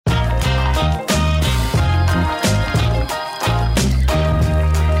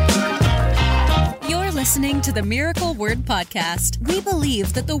listening to the Miracle Word Podcast. We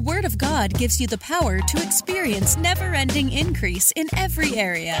believe that the Word of God gives you the power to experience never-ending increase in every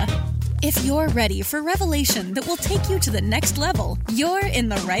area. If you're ready for revelation that will take you to the next level, you're in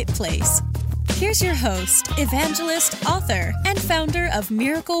the right place. Here's your host, evangelist, author, and founder of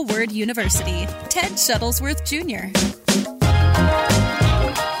Miracle Word University, Ted Shuttlesworth Jr.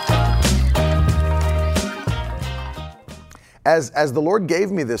 As the Lord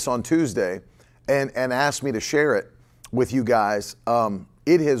gave me this on Tuesday and asked me to share it with you guys,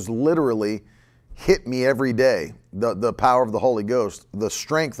 it has literally hit me every day. The power of the Holy Ghost, the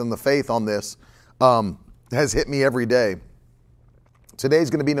strength and the faith on this has hit me every day. Today's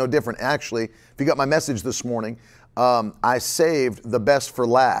going to be no different. Actually, if you got my message this morning, I saved the best for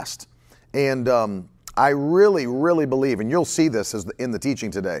last. And I really, really believe, and you'll see this in the teaching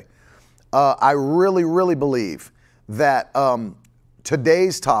today, I really, really believe that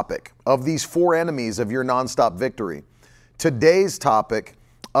today's topic of these four enemies of your nonstop victory, today's topic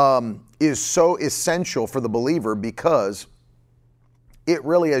is so essential for the believer because it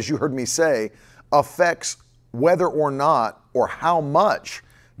really, as you heard me say, affects whether or not or how much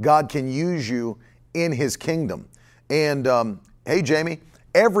God can use you in His kingdom. And hey, Jamie,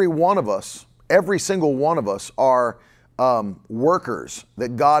 every one of us, every single one of us are workers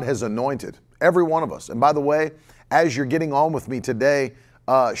that God has anointed. Every one of us. And by the way, as you're getting on with me today,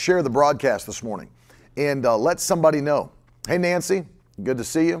 share the broadcast this morning and let somebody know. Hey, Nancy, good to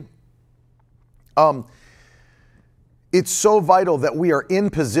see you. It's so vital that we are in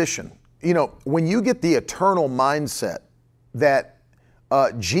position. You know, when you get the eternal mindset that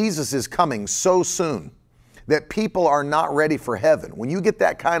Jesus is coming so soon, that people are not ready for heaven, when you get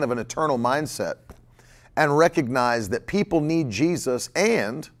that kind of an eternal mindset and recognize that people need Jesus,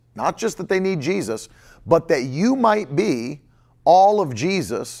 and not just that they need Jesus, but that you might be all of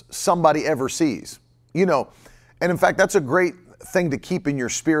Jesus somebody ever sees. You know, and in fact, that's a great thing to keep in your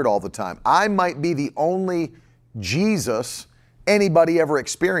spirit all the time. I might be the only Jesus anybody ever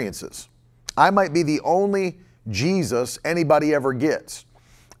experiences. I might be the only Jesus anybody ever gets.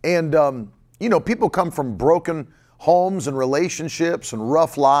 And, you know, people come from broken homes and relationships and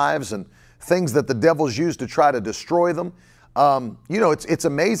rough lives and things that the devil's used to try to destroy them. You know, it's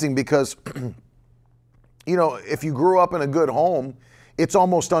amazing because, you know, if you grew up in a good home, it's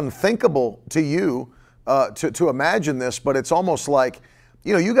almost unthinkable to you to imagine this, but it's almost like,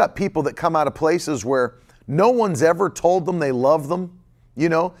 you know, you got people that come out of places where no one's ever told them they love them. You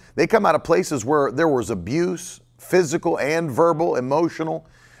know, they come out of places where there was abuse, physical and verbal, emotional,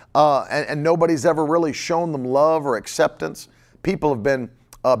 and nobody's ever really shown them love or acceptance. People have been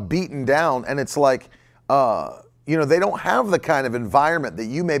beaten down, and it's like, you know, they don't have the kind of environment that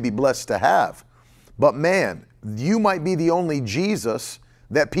you may be blessed to have. But man, you might be the only Jesus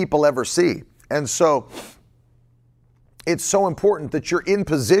that people ever see. And so it's so important that you're in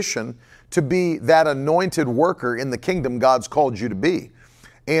position to be that anointed worker in the kingdom God's called you to be.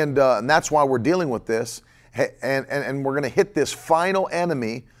 And that's why we're dealing with this. And we're going to hit this final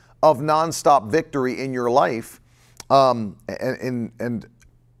enemy of nonstop victory in your life. And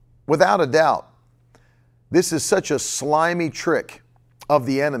without a doubt, this is such a slimy trick of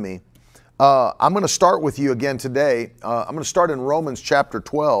the enemy. I'm going to start with you again today. I'm going to start in Romans chapter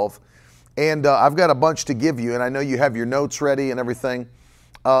 12. And I've got a bunch to give you, and I know you have your notes ready and everything.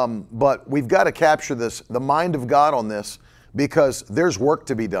 But we've got to capture this, the mind of God on this, because there's work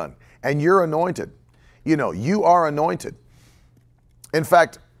to be done. And you're anointed. You know, you are anointed. In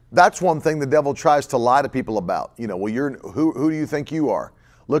fact, that's one thing the devil tries to lie to people about. You know, well, who do you think you are?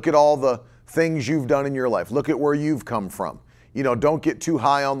 Look at all the things you've done in your life. Look at where you've come from. You know, don't get too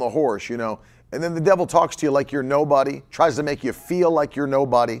high on the horse, you know. And then the devil talks to you like you're nobody, tries to make you feel like you're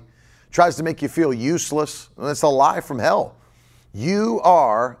nobody, tries to make you feel useless. And it's a lie from hell. You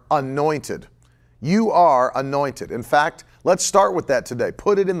are anointed. You are anointed. In fact, let's start with that today.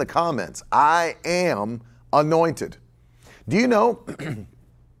 Put it in the comments. I am anointed. Do you know,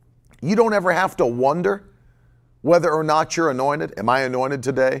 you don't ever have to wonder whether or not you're anointed. Am I anointed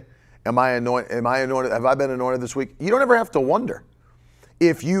today? Am I anointed? Have I been anointed this week? You don't ever have to wonder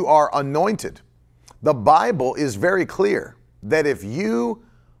if you are anointed. The Bible is very clear that if you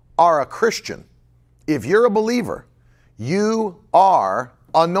are a Christian, if you're a believer, you are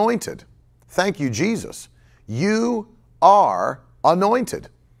anointed. Thank you, Jesus. You are anointed.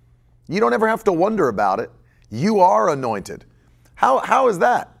 You don't ever have to wonder about it. You are anointed. How is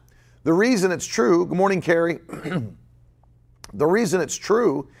that? The reason it's true, good morning, Carrie. The reason it's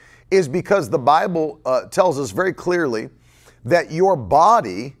true is because the Bible tells us very clearly that your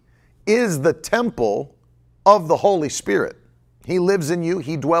body is the temple of the Holy Spirit. He lives in you,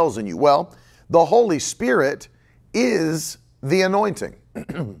 He dwells in you. Well, The Holy Spirit is the anointing.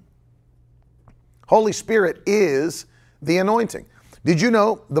 Holy Spirit is the anointing. Did you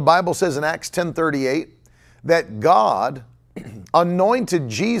know the Bible says in Acts 10:38 that God anointed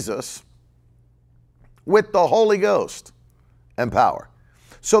Jesus with the Holy Ghost and power?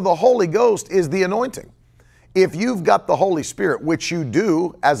 So the Holy Ghost is the anointing. If you've got the Holy Spirit, which you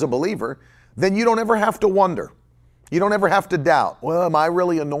do as a believer, then you don't ever have to wonder. You don't ever have to doubt, well, am I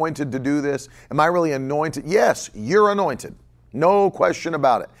really anointed to do this? Am I really anointed? Yes, you're anointed. No question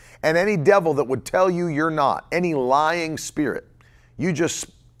about it. And any devil that would tell you you're not, any lying spirit, you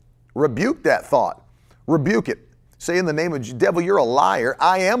just rebuke that thought. Rebuke it. Say in the name of devil, you're a liar.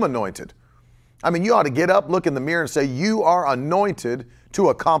 I am anointed. I mean, you ought to get up, look in the mirror and say, you are anointed to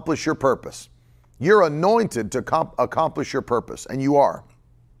accomplish your purpose. You're anointed to accomplish your purpose, and you are.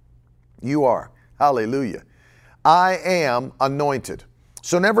 You are. Hallelujah. I am anointed.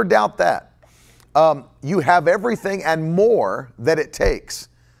 So never doubt that. You have everything and more that it takes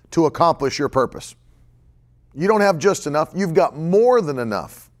to accomplish your purpose. You don't have just enough. You've got more than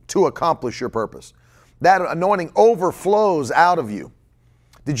enough to accomplish your purpose. That anointing overflows out of you.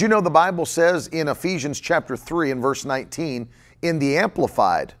 Did you know the Bible says in Ephesians chapter 3 and verse 19 in the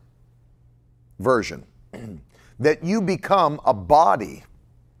Amplified version that you become a body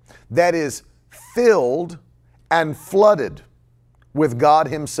that is filled and flooded with God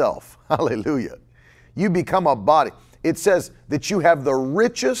Himself. Hallelujah. You become a body. It says that you have the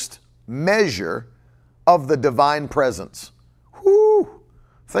richest measure of the divine presence. Whoo!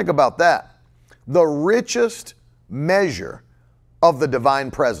 Think about that. The richest measure of the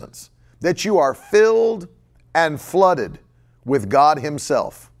divine presence. That you are filled and flooded with God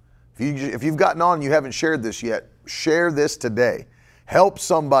Himself. If you've gotten on and you haven't shared this yet, share this today. Help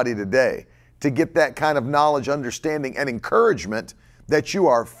somebody today to get that kind of knowledge, understanding, and encouragement that you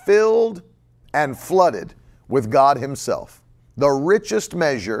are filled and flooded with God Himself. The richest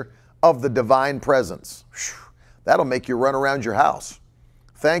measure of the divine presence. That'll make you run around your house.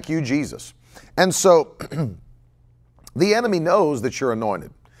 Thank you, Jesus. And so the enemy knows that you're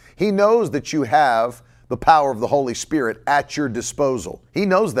anointed. He knows that you have the power of the Holy Spirit at your disposal. He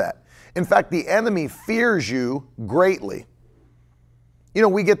knows that. In fact, the enemy fears you greatly. You know,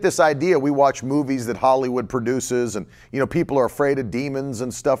 we get this idea, we watch movies that Hollywood produces and, people are afraid of demons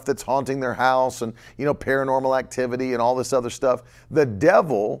and stuff that's haunting their house and, paranormal activity and all this other stuff. The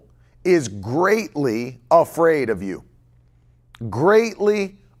devil is greatly afraid of you.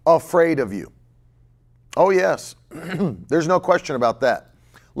 Greatly afraid of you. Oh, yes. There's no question about that.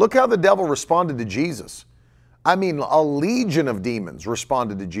 Look how the devil responded to Jesus. I mean, a legion of demons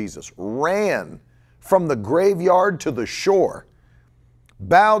responded to Jesus, ran from the graveyard to the shore,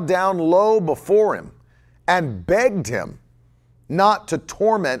 bowed down low before Him, and begged Him not to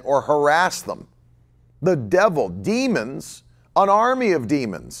torment or harass them. The devil, demons, an army of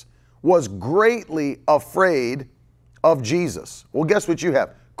demons, was greatly afraid of Jesus. Well, guess what you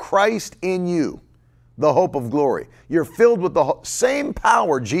have? Christ in you, the hope of glory. You're filled with the same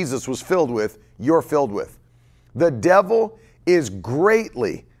power Jesus was filled with, you're filled with. The devil is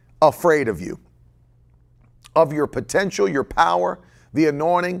greatly afraid of you, of your potential, your power, the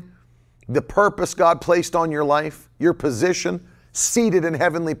anointing, the purpose God placed on your life, your position, seated in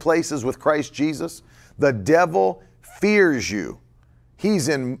heavenly places with Christ Jesus. The devil fears you. He's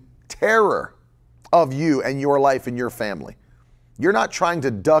in terror of you and your life and your family. You're not trying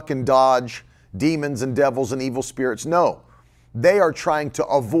to duck and dodge demons and devils and evil spirits. No, they are trying to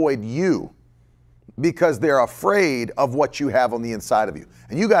avoid you because they're afraid of what you have on the inside of you.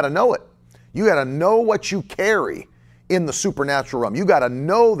 And you got to know it. You got to know what you carry in the supernatural realm. You got to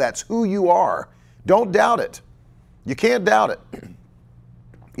know that's who you are. Don't doubt it. You can't doubt it.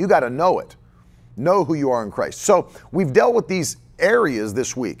 You got to know it. Know who you are in Christ. So we've dealt with these areas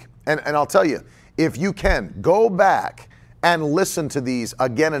this week. And I'll tell you, if you can, go back and listen to these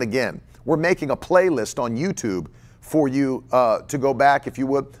again and again. We're making a playlist on YouTube for you to go back, if you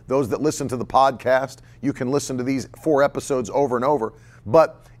would. Those that listen to the podcast, you can listen to these 4 episodes over and over.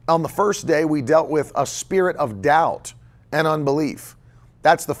 But on the first day, we dealt with a spirit of doubt and unbelief.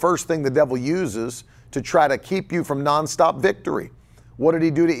 That's the first thing the devil uses to try to keep you from nonstop victory. What did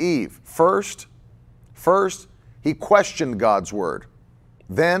he do to Eve? First, he questioned God's word,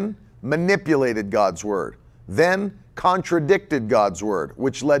 then manipulated God's word, then contradicted God's word,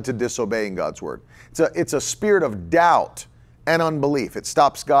 which led to disobeying God's word. It's a spirit of doubt and unbelief. It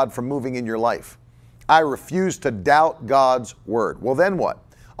stops God from moving in your life. I refuse to doubt God's word. Well, then what?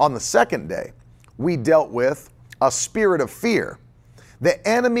 On the second day, we dealt with a spirit of fear. The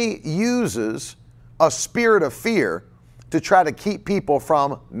enemy uses a spirit of fear to try to keep people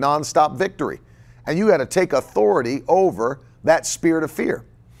from nonstop victory. And you got to take authority over that spirit of fear.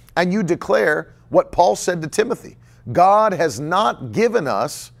 And you declare what Paul said to Timothy. God has not given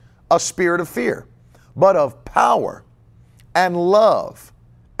us a spirit of fear, but of power and love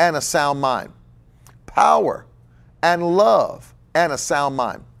and a sound mind. Power and love and a sound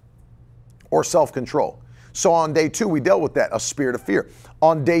mind, or self-control. So on day 2, we dealt with that, a spirit of fear.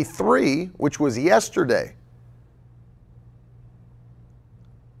 On day 3, which was yesterday,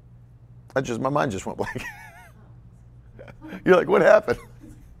 my mind just went blank. You're like, what happened?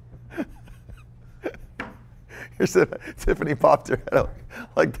 Tiffany popped her head up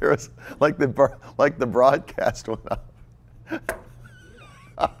like there was like the broadcast went up.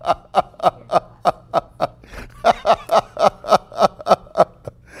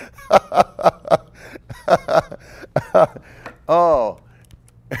 Oh,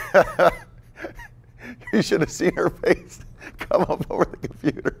 you should have seen her face come up over the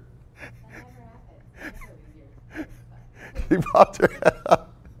computer. She popped her head up.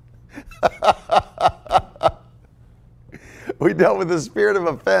 We dealt with the spirit of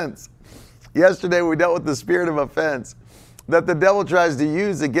offense. Yesterday we dealt with the spirit of offense that the devil tries to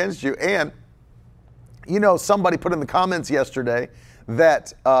use against you. And, you know, somebody put in the comments yesterday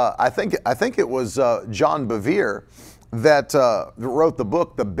that I think it was John Bevere that wrote the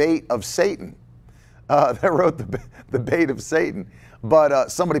book, The Bait of Satan. That wrote the Bait of Satan.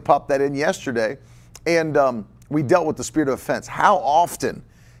 But somebody popped that in yesterday. And we dealt with the spirit of offense. How often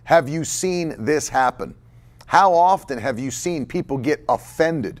have you seen this happen? How often have you seen people get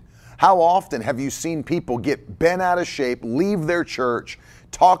offended? How often have you seen people get bent out of shape, leave their church,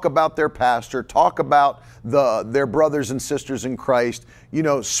 talk about their pastor, talk about their brothers and sisters in Christ, you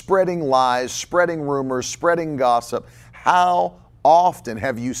know, spreading lies, spreading rumors, spreading gossip? How often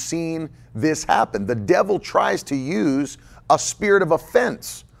have you seen this happen? The devil tries to use a spirit of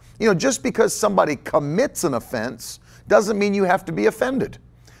offense. You know, just because somebody commits an offense doesn't mean you have to be offended.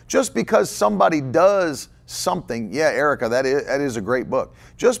 Just because somebody does something, yeah, Erica, that is a great book.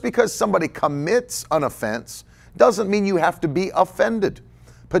 Just because somebody commits an offense doesn't mean you have to be offended.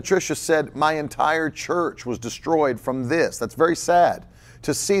 Patricia said, my entire church was destroyed from this. That's very sad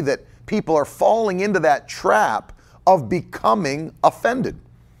to see that people are falling into that trap of becoming offended.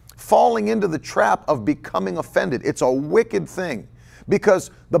 Falling into the trap of becoming offended. It's a wicked thing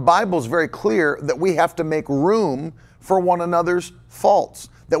because the Bible's very clear that we have to make room for one another's faults,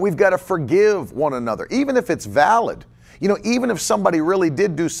 that we've got to forgive one another, even if it's valid. You know, even if somebody really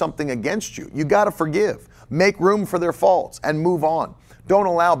did do something against you, you got to forgive. Make room for their faults and move on. Don't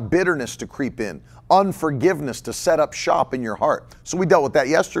allow bitterness to creep in, unforgiveness to set up shop in your heart. So we dealt with that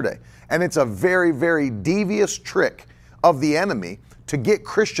yesterday. And it's a very, very devious trick of the enemy to get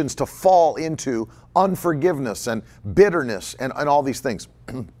Christians to fall into unforgiveness and bitterness and all these things.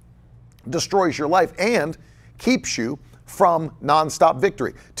 Destroys your life and keeps you from nonstop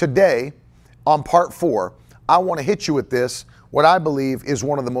victory. Today, on part 4, I want to hit you with this, what I believe is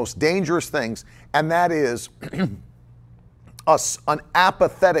one of the most dangerous things, and that is an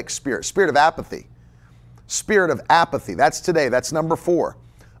apathetic spirit of apathy. Spirit of apathy. That's today. That's number 4.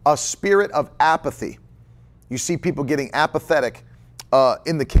 A spirit of apathy. You see people getting apathetic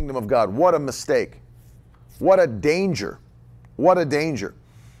in the kingdom of God. What a mistake. What a danger. What a danger.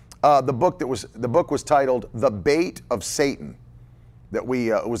 The book was titled "The Bait of Satan," that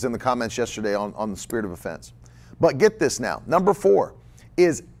was in the comments yesterday on the spirit of offense. But get this now. Number 4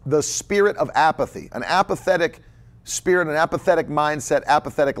 is the spirit of apathy, an apathetic spirit, an apathetic mindset,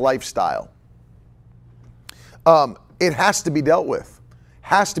 apathetic lifestyle. It has to be dealt with.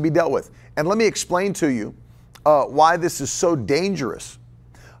 Has to be dealt with. And let me explain to you why this is so dangerous.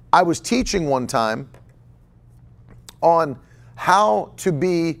 I was teaching one time on how to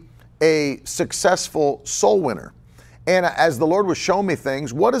be a successful soul winner. And as the Lord was showing me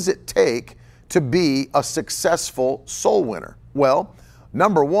things, what does it take to be a successful soul winner? Well,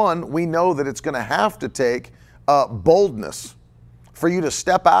 number 1, we know that it's going to have to take boldness for you to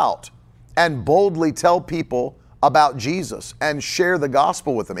step out and boldly tell people about Jesus and share the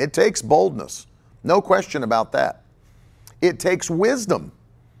gospel with them. It takes boldness. No question about that. It takes wisdom.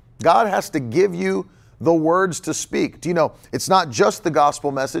 God has to give you the words to speak. Do you know, it's not just the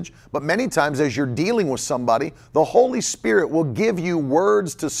gospel message, but many times as you're dealing with somebody, the Holy Spirit will give you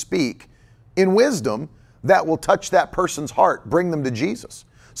words to speak in wisdom that will touch that person's heart, bring them to Jesus.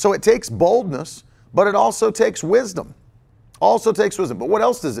 So it takes boldness, but it also takes wisdom. Also takes wisdom. But what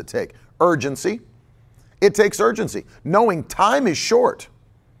else does it take? Urgency. It takes urgency. Knowing time is short.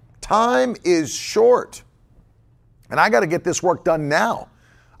 Time is short. And I got to get this work done now.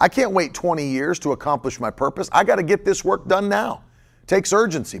 I can't wait 20 years to accomplish my purpose. I got to get this work done now. It takes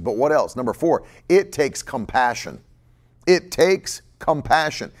urgency. But what else? Number 4, it takes compassion. It takes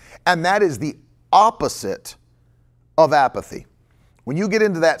compassion. And that is the opposite of apathy. When you get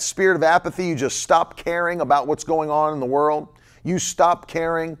into that spirit of apathy, you just stop caring about what's going on in the world. You stop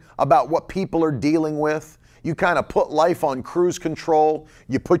caring about what people are dealing with. You kind of put life on cruise control.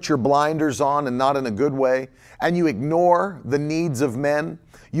 You put your blinders on, and not in a good way. And you ignore the needs of men.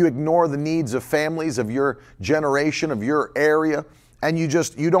 You ignore the needs of families of your generation, of your area. And you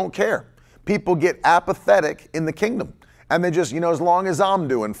don't care. People get apathetic in the kingdom. And they just, as long as I'm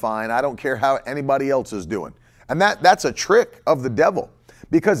doing fine, I don't care how anybody else is doing. And that's a trick of the devil,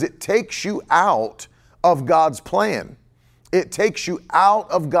 because it takes you out of God's plan. It takes you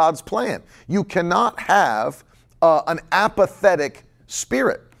out of God's plan. You cannot have an apathetic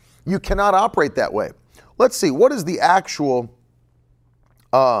spirit. You cannot operate that way. Let's see, what is the actual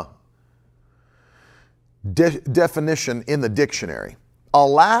definition in the dictionary? A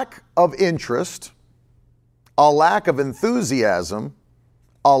lack of interest, a lack of enthusiasm,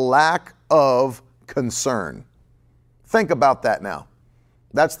 a lack of concern. Think about that now.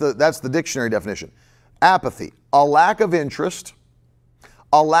 That's the dictionary definition. Apathy, a lack of interest,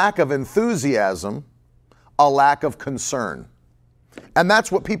 a lack of enthusiasm, a lack of concern. And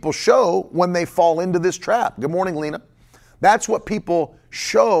that's what people show when they fall into this trap. Good morning, Lena. That's what people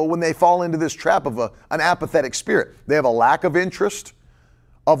show when they fall into this trap of an apathetic spirit. They have a lack of interest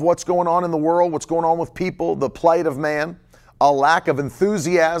of what's going on in the world, what's going on with people, the plight of man, a lack of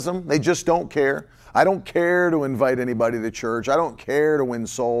enthusiasm. They just don't care. I don't care to invite anybody to church. I don't care to win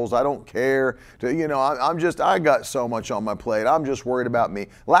souls. I don't care to, I got so much on my plate. I'm just worried about me.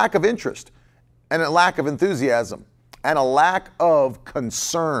 Lack of interest and a lack of enthusiasm and a lack of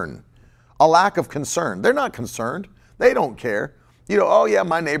concern. A lack of concern. They're not concerned. They don't care. Oh yeah,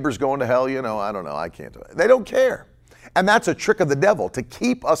 my neighbor's going to hell. I don't know. I can't do it. They don't care. And that's a trick of the devil, to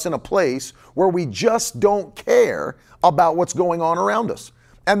keep us in a place where we just don't care about what's going on around us.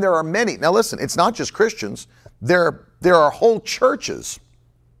 And there are many. Now listen, it's not just Christians. There are whole churches.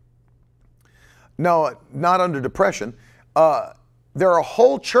 No, not under depression. There are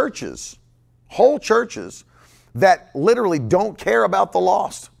whole churches that literally don't care about the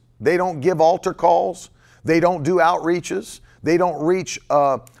lost. They don't give altar calls. They don't do outreaches. They don't reach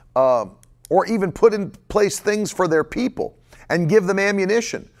or even put in place things for their people and give them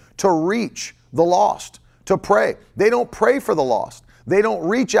ammunition to reach the lost, to pray. They don't pray for the lost. They don't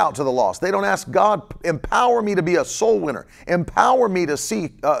reach out to the lost. They don't ask God, empower me to be a soul winner. Empower me to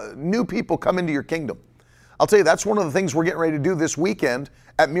see new people come into your kingdom. I'll tell you, that's one of the things we're getting ready to do this weekend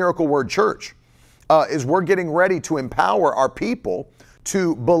at Miracle Word Church, is we're getting ready to empower our people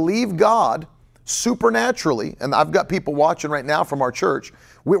to believe God supernaturally. And I've got people watching right now from our church.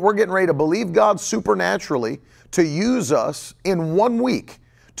 We're getting ready to believe God supernaturally to use us in 1 week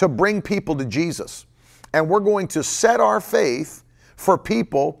to bring people to Jesus. And we're going to set our faith for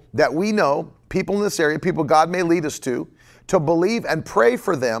people that we know, people in this area, people God may lead us to believe and pray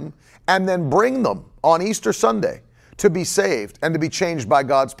for them, and then bring them on Easter Sunday to be saved and to be changed by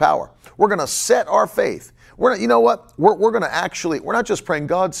God's power. We're going to set our faith. We're not just praying,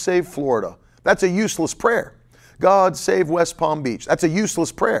 God save Florida. That's a useless prayer. God save West Palm Beach. That's a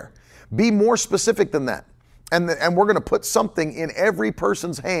useless prayer. Be more specific than that. And we're going to put something in every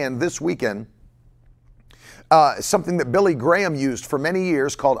person's hand this weekend, something that Billy Graham used for many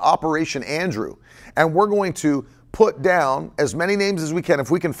years called Operation Andrew. And we're going to put down as many names as we can.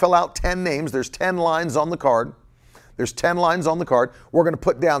 If we can fill out 10 names, there's 10 lines on the card. There's 10 lines on the card. We're going to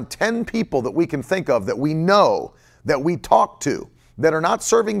put down 10 people that we can think of, that we know, that we talk to, that are not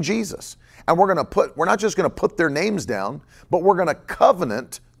serving Jesus. And we're not just going to put their names down, but we're going to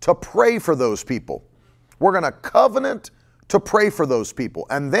covenant to pray for those people. We're going to covenant to pray for those people.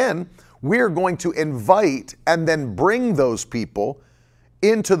 And then we're going to invite and then bring those people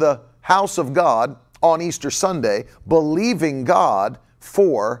into the house of God on Easter Sunday, believing God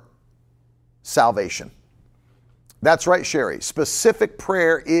for salvation. That's right, Sherry. Specific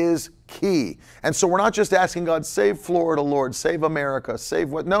prayer is key. And so we're not just asking God, save Florida, Lord, save America, save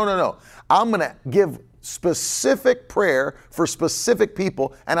what? No. I'm going to give specific prayer for specific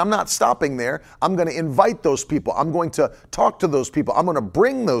people, and I'm not stopping there. I'm going to invite those people. I'm going to talk to those people. I'm going to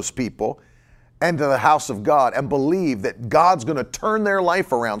bring those people into the house of God and believe that God's going to turn their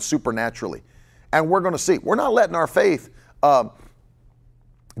life around supernaturally. And we're going to see. We're not letting our faith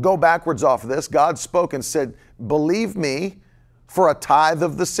go backwards off of this. God spoke and said, believe me for a tithe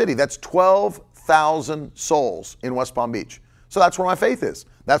of the city. That's 12,000 souls in West Palm Beach. So that's where my faith is.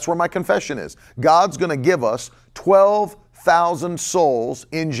 That's where my confession is. God's going to give us 12,000 12,000 souls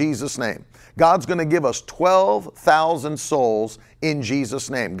in Jesus' name. God's going to give us 12,000 souls in Jesus'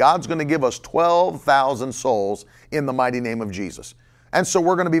 name. God's going to give us 12,000 souls in the mighty name of Jesus. And so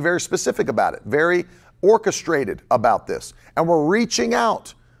we're going to be very specific about it, very orchestrated about this. And we're reaching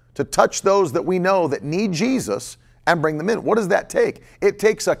out to touch those that we know that need Jesus and bring them in. What does that take? It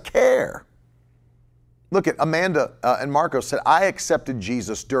takes a care. Look at Amanda and Marco said, I accepted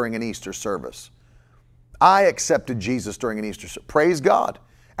Jesus during an Easter service. I accepted Jesus during an Easter service. Praise God.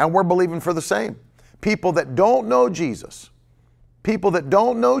 And we're believing for the same. People that don't know Jesus,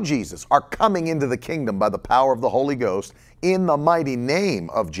 are coming into the kingdom by the power of the Holy Ghost in the mighty name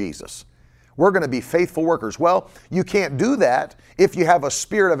of Jesus. We're going to be faithful workers. Well, you can't do that if you have a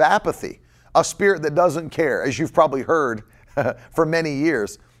spirit of apathy, a spirit that doesn't care. As you've probably heard for many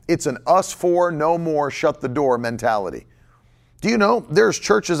years, it's an us for, no more, shut the door mentality. Do you know, there's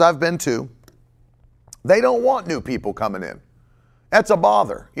churches I've been to, they don't want new people coming in. That's a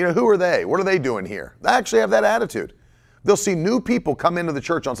bother. You know, who are they? What are they doing here? They actually have that attitude. They'll see new people come into the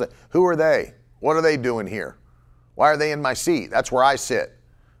church and say, who are they? What are they doing here? Why are they in my seat? That's where I sit.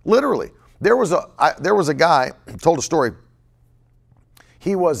 Literally. There was a guy, told a story.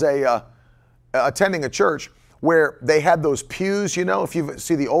 He was attending a church where they had those pews, you know, if you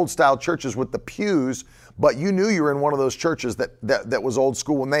see the old style churches with the pews, but you knew you were in one of those churches that was old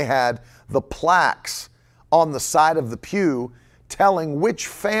school when they had the plaques on the side of the pew telling which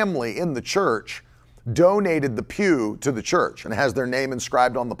family in the church donated the pew to the church and has their name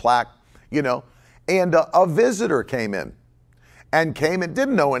inscribed on the plaque, you know. And a visitor came in and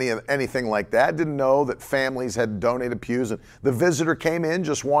didn't know anything like that, didn't know that families had donated pews. And the visitor came in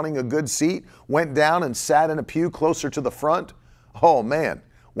just wanting a good seat, went down and sat in a pew closer to the front. Oh man,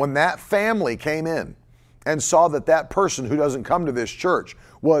 when that family came in and saw that person who doesn't come to this church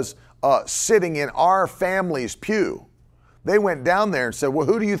was sitting in our family's pew, they went down there and said, well,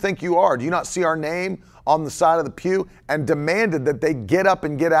 who do you think you are? Do you not see our name on the side of the pew? And demanded that they get up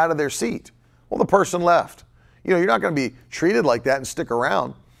and get out of their seat. Well, the person left. You know, you're not going to be treated like that and stick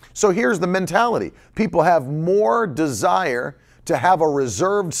around. So here's the mentality. People have more desire to have a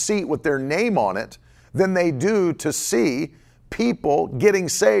reserved seat with their name on it than they do to see people getting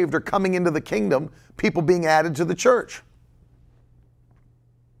saved or coming into the kingdom, people being added to the church.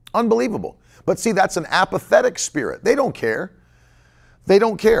 Unbelievable. But see, that's an apathetic spirit. They don't care. They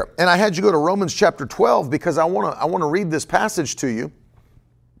don't care. And I had you go to Romans chapter 12 because I want to read this passage to you.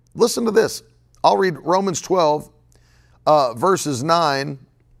 Listen to this. I'll read Romans 12, verses 9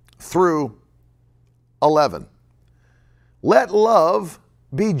 through 11. Let love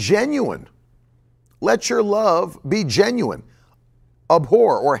be genuine. Let your love be genuine.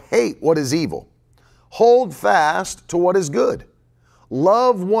 Abhor or hate what is evil. Hold fast to what is good.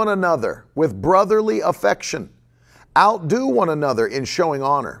 Love one another with brotherly affection. Outdo one another in showing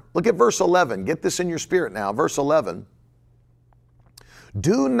honor. Look at verse 11. Get this in your spirit now. Verse 11.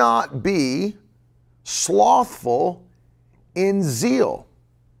 Do not be slothful in zeal.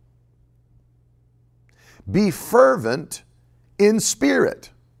 Be fervent in spirit.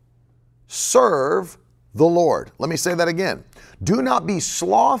 Serve the Lord. Let me say that again. Do not be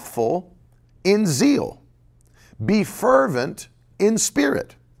slothful in zeal. Be fervent in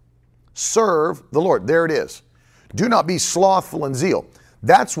spirit. Serve the Lord. There it is. Do not be slothful in zeal.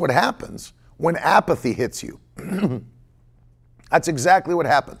 That's what happens when apathy hits you. That's exactly what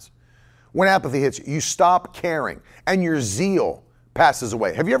happens. When apathy hits you, you stop caring and your zeal passes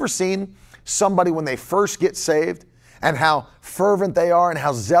away. Have you ever seen somebody when they first get saved and how fervent they are and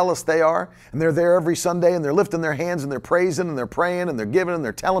how zealous they are? And they're there every Sunday and they're lifting their hands and they're praising and they're praying and they're giving and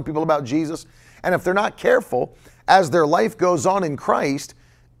they're telling people about Jesus. And if they're not careful, as their life goes on in Christ,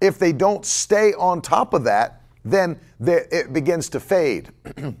 if they don't stay on top of that, then it begins to fade.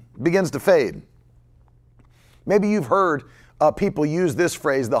 Begins to fade. Maybe you've heard people use this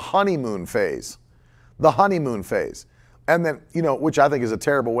phrase, the honeymoon phase. The honeymoon phase. And then, you know, which I think is a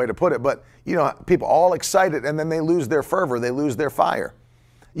terrible way to put it, but, you know, people all excited and then they lose their fervor, they lose their fire.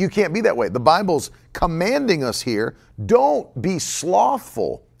 You can't be that way. The Bible's commanding us here, don't be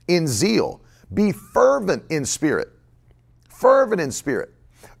slothful in zeal. Be fervent in spirit. Fervent in spirit.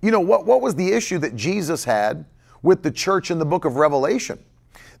 You know, what was the issue that Jesus had with the church in the book of Revelation?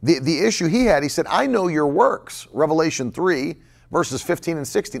 The issue he had, he said, I know your works. Revelation 3, verses 15 and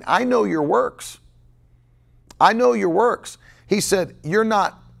 16. I know your works. I know your works. He said, you're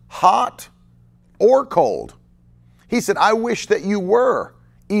not hot or cold. He said, I wish that you were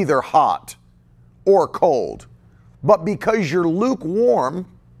either hot or cold. But because you're lukewarm,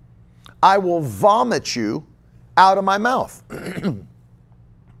 I will vomit you out of my mouth.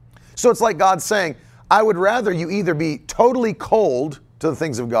 So it's like God saying, I would rather you either be totally cold to the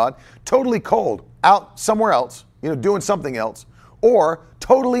things of God, totally cold out somewhere else, doing something else, or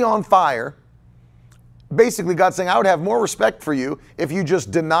totally on fire. Basically, God's saying, I would have more respect for you if you just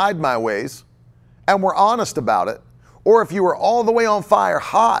denied my ways and were honest about it, or if you were all the way on fire,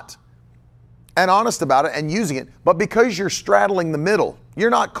 hot, and honest about it and using it. But because you're straddling the middle, you're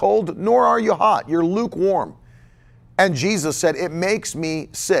not cold, nor are you hot. You're lukewarm. And Jesus said, it makes me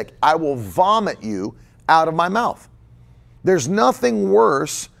sick. I will vomit you out of my mouth. There's nothing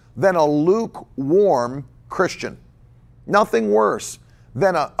worse than a lukewarm Christian. Nothing worse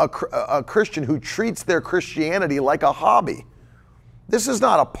than a Christian who treats their Christianity like a hobby. This is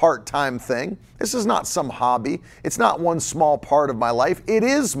not a part-time thing. This is not some hobby. It's not one small part of my life. It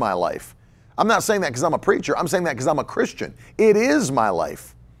is my life. I'm not saying that because I'm a preacher. I'm saying that because I'm a Christian. It is my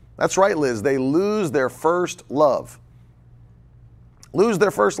life. That's right, Liz. They lose their first love. Lose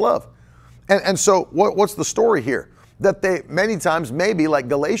their first love. And so what's the story here? That they many times, maybe like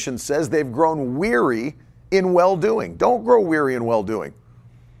Galatians says, they've grown weary in well-doing. Don't grow weary in well-doing.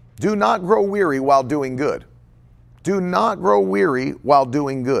 Do not grow weary while doing good. Do not grow weary while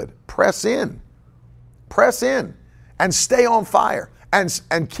doing good. Press in. Press in and stay on fire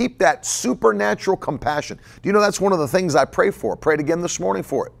and keep that supernatural compassion. Do you know that's one of the things I pray for? Prayed again this morning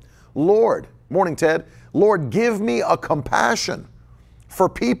for it. Lord, morning Ted, Lord, give me a compassion for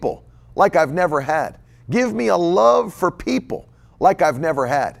people like I've never had. Give me a love for people like I've never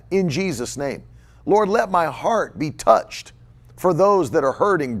had, in Jesus' name. Lord, let my heart be touched for those that are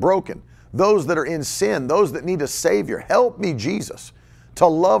hurting, broken, those that are in sin, those that need a Savior. Help me, Jesus, to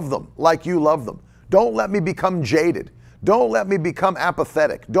love them like you love them. Don't let me become jaded. Don't let me become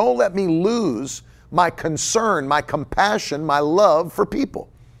apathetic. Don't let me lose my concern, my compassion, my love for people.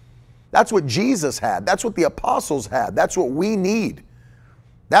 That's what Jesus had. That's what the apostles had. That's what we need.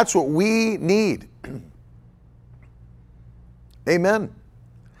 That's what we need. Amen.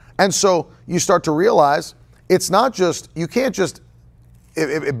 And so you start to realize it's not just, you can't just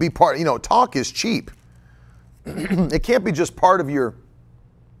it be part, talk is cheap. It can't be just part of your,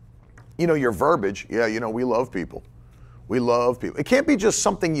 your verbiage. Yeah, we love people. We love people. It can't be just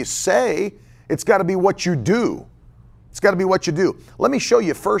something you say. It's got to be what you do. It's got to be what you do. Let me show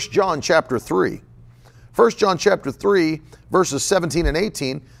you 1 John chapter 3. 1 John chapter 3, verses 17 and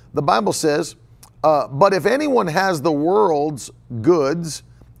 18, the Bible says, but if anyone has the world's goods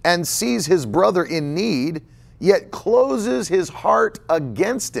and sees his brother in need, yet closes his heart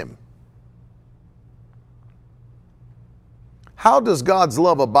against him, how does God's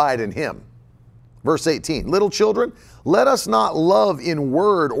love abide in him? Verse 18, little children, let us not love in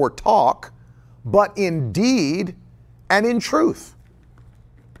word or talk, but in deed and in truth.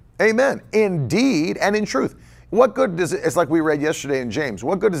 Amen. In deed and in truth. What good does it, it's like we read yesterday in James,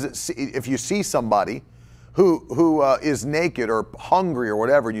 what good does it see if you see somebody who is naked or hungry or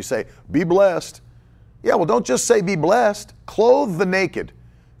whatever, and you say, be blessed. Yeah, well, don't just say be blessed. Clothe the naked.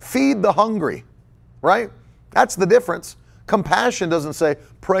 Feed the hungry, right? That's the difference. Compassion doesn't say,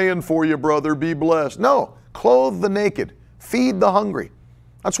 praying for you, brother, be blessed. No, clothe the naked. Feed the hungry.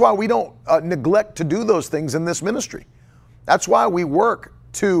 That's why we don't neglect to do those things in this ministry. That's why we work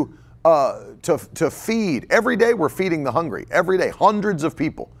to feed. Every day we're feeding the hungry. Every day, hundreds of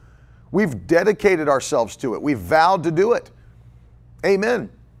people. We've dedicated ourselves to it. We've vowed to do it. Amen.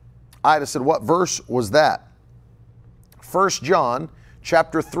 Ida said, what verse was that? 1 John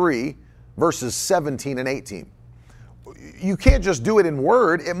chapter 3, verses 17 and 18. You can't just do it in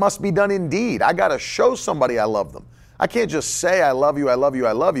word. It must be done in deed. I got to show somebody I love them. I can't just say I love you, I love you,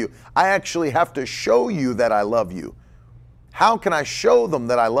 I love you. I actually have to show you that I love you. How can I show them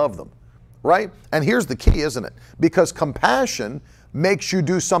that I love them? Right? And here's the key, isn't it? Because compassion makes you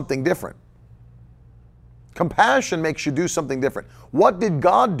do something different. Compassion makes you do something different. What did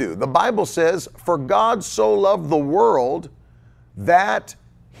God do? The Bible says, for God so loved the world that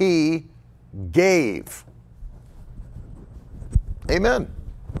he gave. Amen.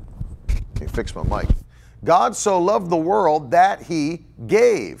 Let me fix my mic. God so loved the world that he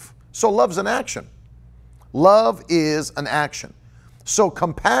gave. So love's an action. Love is an action. So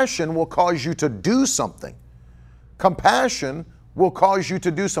compassion will cause you to do something. Compassion will cause you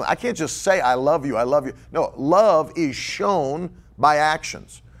to do something. I can't just say, I love you, I love you. No, love is shown by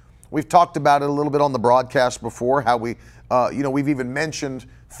actions. We've talked about it a little bit on the broadcast before, how we've even mentioned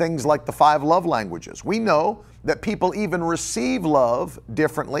things like the 5 love languages. We know that people even receive love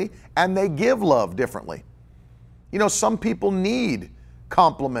differently and they give love differently. Some people need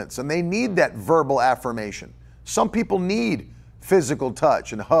compliments and they need that verbal affirmation. Some people need physical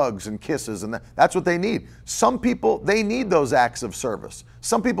touch and hugs and kisses, and that's what they need. Some people, they need those acts of service.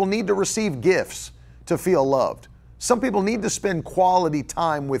 Some people need to receive gifts. to feel loved. Some people need to spend quality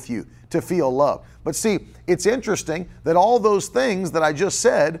time with you to feel loved. But see, it's interesting that all those things that I just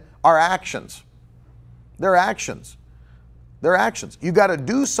said are actions. They're actions. They're actions. You got to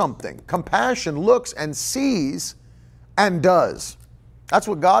do something. Compassion looks and sees and does. That's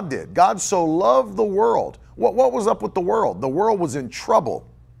what God did. God so loved the world. What was up with the world? The world was in trouble.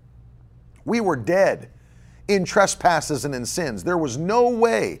 We were dead in trespasses and in sins. There was no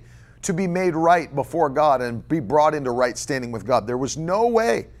way to be made right before God and be brought into right standing with God. There was no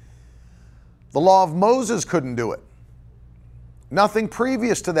way. The law of Moses couldn't do it. Nothing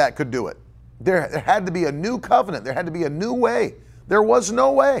previous to that could do it. There had to be a new covenant. There had to be a new way. There was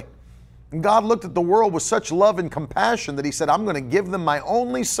no way. And God looked at the world with such love and compassion that he said, I'm going to give them my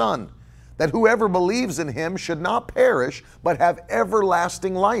only son, that whoever believes in him should not perish, but have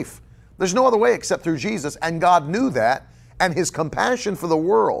everlasting life. There's no other way except through Jesus. And God knew that. And his compassion for the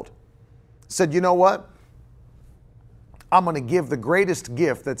world said, you know what? I'm going to give the greatest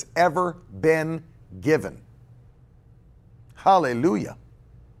gift that's ever been given. Hallelujah.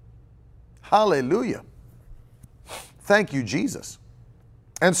 Hallelujah. Thank you, Jesus.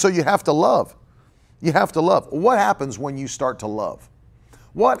 And so you have to love. You have to love. What happens when you start to love?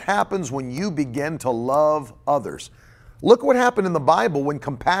 What happens when you begin to love others? Look what happened in the Bible when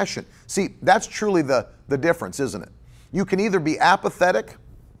compassion. See, that's truly the difference, isn't it? You can either be apathetic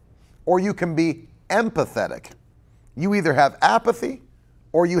or you can be empathetic. You either have apathy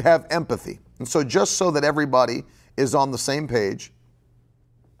or you have empathy. And so just so that everybody is on the same page,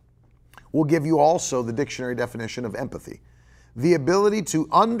 we'll give you also the dictionary definition of empathy. The ability to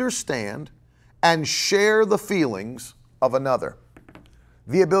understand and share the feelings of another.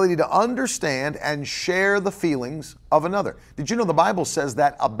 The ability to understand and share the feelings of another. Did you know the Bible says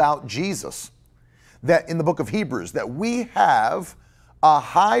that about Jesus? That in the book of Hebrews, that we have a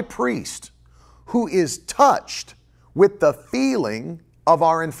high priest who is touched with the feeling of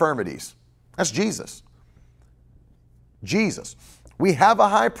our infirmities. That's Jesus. Jesus. We have a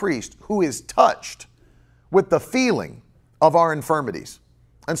high priest who is touched with the feeling of our infirmities.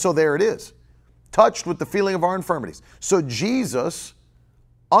 And so there it is. Touched with the feeling of our infirmities. So Jesus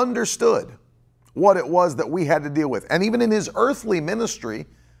understood what it was that we had to deal with. And even in his earthly ministry,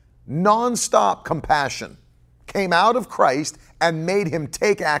 nonstop compassion came out of Christ and made him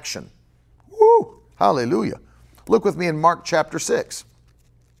take action. Woo! Hallelujah. Look with me in Mark chapter 6.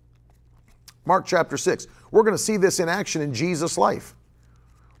 Mark chapter 6. We're going to see this in action in Jesus' life.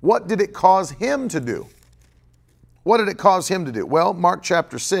 What did it cause him to do? What did it cause him to do? Well, Mark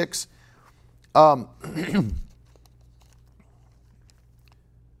chapter 6, I'll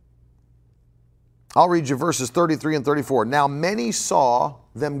read you verses 33 and 34. Now many saw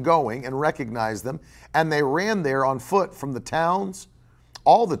them going and recognized them, and they ran there on foot from the towns,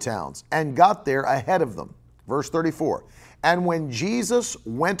 all the towns, and got there ahead of them. Verse 34. And when Jesus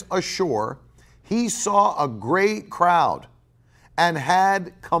went ashore, he saw a great crowd and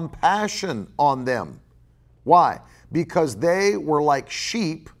had compassion on them. Why? Because they were like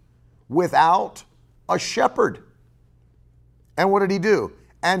sheep without a shepherd. And what did he do?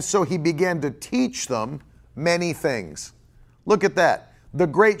 And so he began to teach them many things. Look at that. The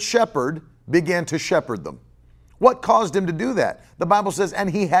great shepherd began to shepherd them. What caused him to do that? The Bible says, and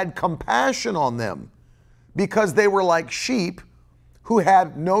he had compassion on them because they were like sheep who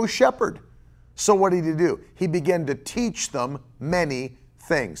had no shepherd. So what did he do? He began to teach them many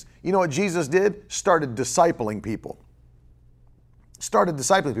things. You know what Jesus did? Started discipling people. Started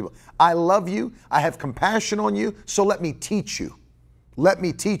discipling people. I love you. I have compassion on you. So let me teach you. Let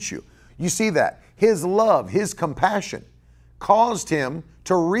me teach you. You see that? His love, his compassion caused him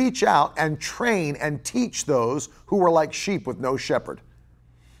to reach out and train and teach those who were like sheep with no shepherd.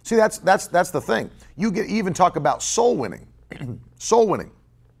 See, that's the thing. You even talk about soul winning. Soul winning.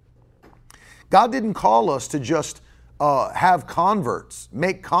 God didn't call us to just have converts,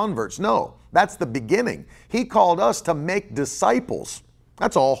 make converts. No, that's the beginning. He called us to make disciples.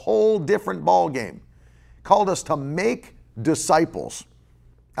 That's a whole different ball game. Called us to make disciples.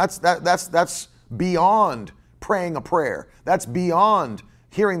 That's beyond praying a prayer. That's beyond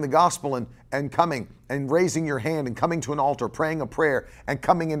hearing the gospel and coming and raising your hand and coming to an altar, praying a prayer and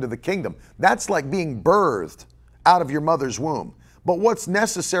coming into the kingdom. That's like being birthed out of your mother's womb. But what's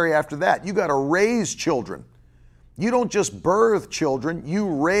necessary after that? You got to raise children. You don't just birth children, you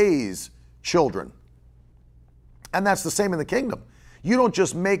raise children. And that's the same in the kingdom. You don't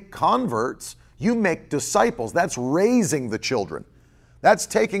just make converts, you make disciples. That's raising the children. That's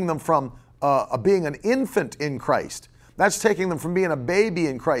taking them from being an infant in Christ. That's taking them from being a baby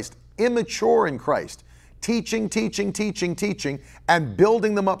in Christ, immature in Christ, teaching, and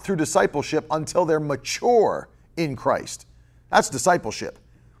building them up through discipleship until they're mature in Christ. That's discipleship.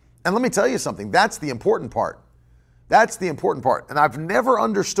 And let me tell you something, that's the important part. That's the important part. And I've never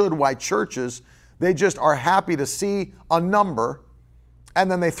understood why churches, they just are happy to see a number and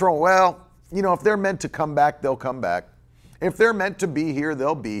then they throw, well, if they're meant to come back, they'll come back. If they're meant to be here,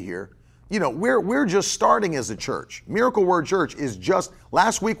 they'll be here. We're just starting as a church. Miracle Word Church is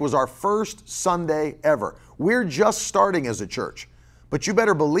last week was our first Sunday ever. We're just starting as a church. But you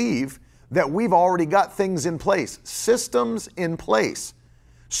better believe that we've already got things in place, systems in place,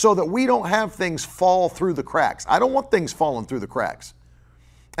 so that we don't have things fall through the cracks. I don't want things falling through the cracks.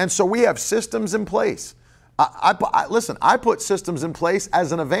 And so we have systems in place. Listen, I put systems in place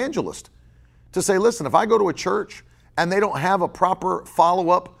as an evangelist to say, listen, if I go to a church and they don't have a proper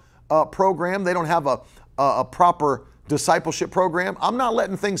follow-up program, they don't have a proper discipleship program, I'm not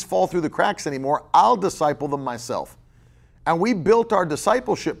letting things fall through the cracks anymore. I'll disciple them myself. And we built our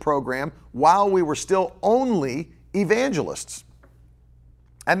discipleship program while we were still only evangelists.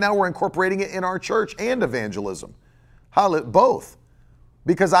 And now we're incorporating it in our church and evangelism. Both.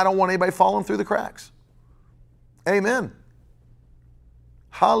 Because I don't want anybody falling through the cracks. Amen.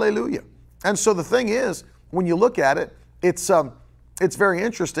 Hallelujah. And so the thing is, when you look at it, it's very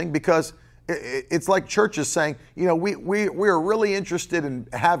interesting because it's like churches saying, we're really interested in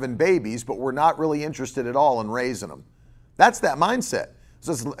having babies, but we're not really interested at all in raising them. That's that mindset.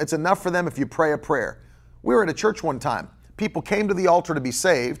 So it's enough for them if you pray a prayer. We were at a church one time. People came to the altar to be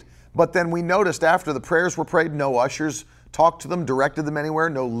saved, but then we noticed after the prayers were prayed, no ushers talked to them, directed them anywhere,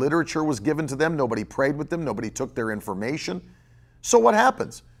 no literature was given to them, nobody prayed with them, nobody took their information. So what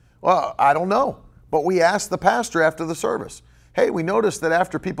happens? Well, I don't know, but we asked the pastor after the service, hey, we noticed that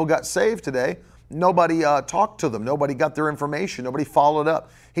after people got saved today, nobody talked to them, nobody got their information, nobody followed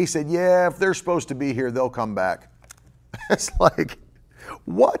up. He said, yeah, if they're supposed to be here, they'll come back. It's like,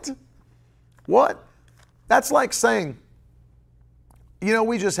 what? That's like saying,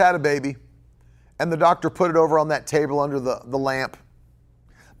 we just had a baby and the doctor put it over on that table under the lamp.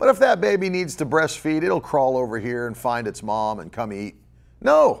 But if that baby needs to breastfeed, it'll crawl over here and find its mom and come eat.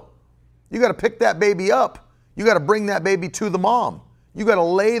 No, you got to pick that baby up. You got to bring that baby to the mom. You got to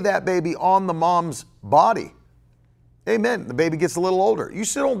lay that baby on the mom's body. Amen. The baby gets a little older. You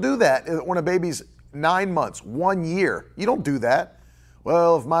still don't do that when a baby's 9 months, 1 year. You don't do that.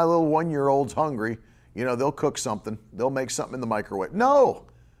 Well, if my little 1-year-old's hungry, they'll cook something. They'll make something in the microwave. No.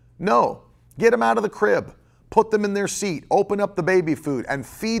 Get them out of the crib. Put them in their seat. Open up the baby food and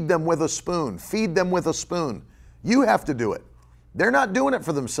feed them with a spoon. Feed them with a spoon. You have to do it. They're not doing it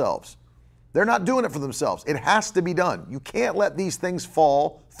for themselves. It has to be done. You can't let these things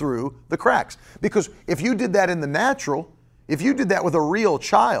fall through the cracks. Because if you did that in the natural, if you did that with a real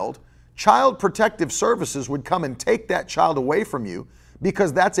child, Child Protective Services would come and take that child away from you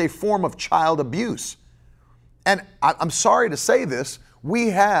because that's a form of child abuse. And I'm sorry to say this, we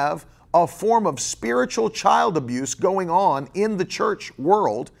have a form of spiritual child abuse going on in the church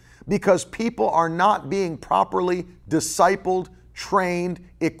world because people are not being properly discipled, trained,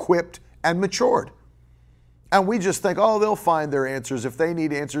 equipped, and matured. And we just think, oh, they'll find their answers. If they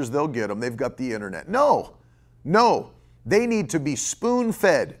need answers, they'll get them. They've got the internet. No. They need to be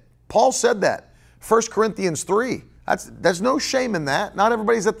spoon-fed. Paul said that. 1 Corinthians 3. There's no shame in that. Not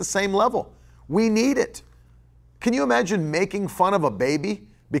everybody's at the same level. We need it. Can you imagine making fun of a baby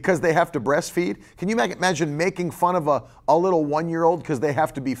because they have to breastfeed? Can you imagine making fun of a little 1-year-old because they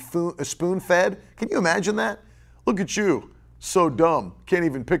have to be spoon-fed? Can you imagine that? Look at you. So dumb. Can't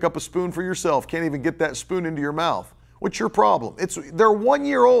even pick up a spoon for yourself. Can't even get that spoon into your mouth. What's your problem? They're 1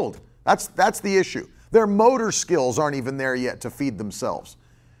 year old. That's the issue. Their motor skills aren't even there yet to feed themselves.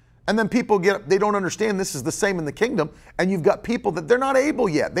 And then people they don't understand this is the same in the kingdom. And you've got people that they're not able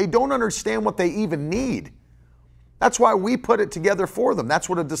yet. They don't understand what they even need. That's why we put it together for them. That's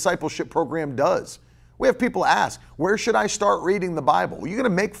what a discipleship program does. We have people ask, where should I start reading the Bible? Are you going to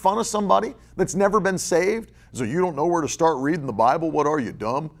make fun of somebody that's never been saved? So you don't know where to start reading the Bible? What are you,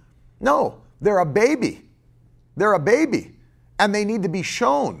 dumb? No, they're a baby. They're a baby. And they need to be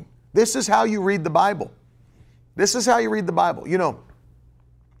shown. This is how you read the Bible. This is how you read the Bible.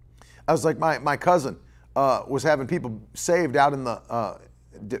 I was like, my cousin was having people saved out in the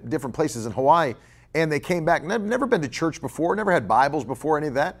different places in Hawaii. And they came back, never been to church before, never had Bibles before, any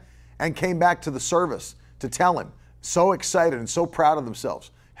of that, and came back to the service to tell him, so excited and so proud of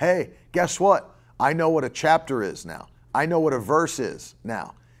themselves. Hey, guess what? I know what a chapter is now. I know what a verse is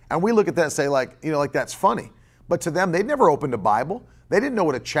now. And we look at that and say like that's funny. But to them, they'd never opened a Bible. They didn't know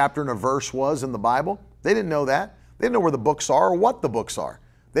what a chapter and a verse was in the Bible. They didn't know that. They didn't know where the books are or what the books are.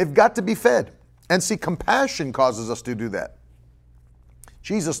 They've got to be fed. And see, compassion causes us to do that.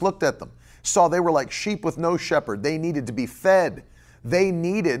 Jesus looked at them, saw they were like sheep with no shepherd. They needed to be fed. They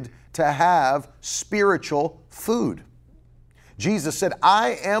needed to have spiritual food. Jesus said,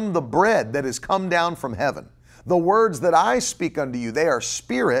 I am the bread that has come down from heaven. The words that I speak unto you, they are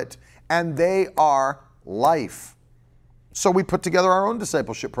spirit and they are life. So we put together our own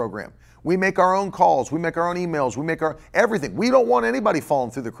discipleship program. We make our own calls. We make our own emails. We make our everything. We don't want anybody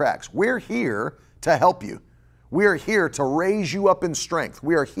falling through the cracks. We're here to help you. We are here to raise you up in strength.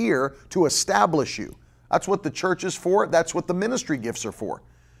 We are here to establish you. That's what the church is for. That's what the ministry gifts are for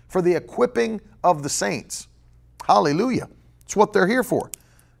the equipping of the saints. Hallelujah. It's what they're here for.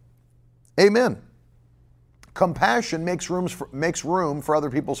 Amen. Compassion makes room for other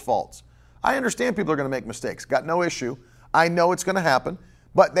people's faults. I understand people are going to make mistakes. Got no issue. I know it's going to happen,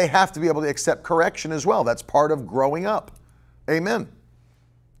 but they have to be able to accept correction as well. That's part of growing up. Amen.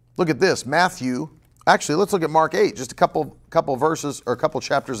 Look at this. Matthew. Actually, let's look at Mark 8, just a couple verses or a couple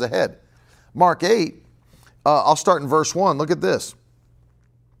chapters ahead. Mark 8, I'll start in verse 1. Look at this.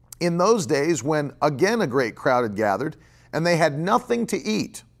 In those days, when again a great crowd had gathered, and they had nothing to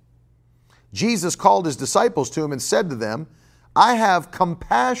eat, Jesus called his disciples to him and said to them, I have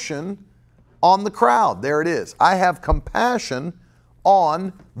compassion on the crowd. There it is. I have compassion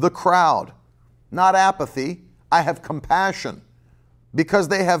on the crowd. Not apathy. I have compassion. Because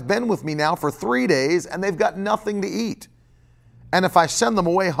they have been with me now for 3 days and they've got nothing to eat. And if I send them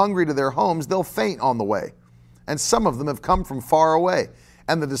away hungry to their homes, they'll faint on the way. And some of them have come from far away.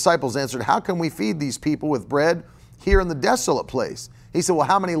 And the disciples answered, how can we feed these people with bread here in the desolate place? He said, well,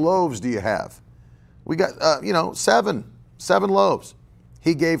 how many loaves do you have? We got, seven loaves.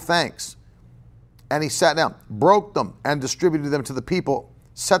 He gave thanks. And he sat down, broke them and distributed them to the people,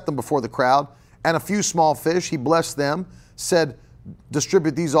 set them before the crowd. And a few small fish, he blessed them, said,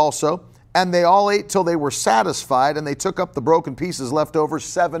 distribute these also. And they all ate till they were satisfied, and they took up the broken pieces left over,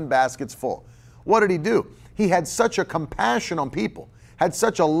 7 baskets full. What did he do? He had such a compassion on people, had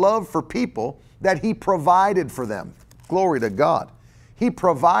such a love for people that he provided for them. Glory to God. He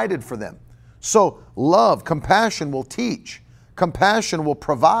provided for them. So love, compassion will teach. Compassion will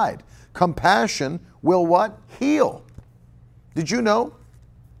provide. Compassion will what? Heal. Did you know?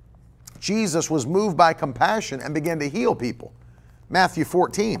 Jesus was moved by compassion and began to heal people. Matthew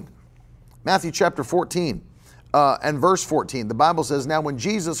chapter 14 and verse 14. The Bible says, now when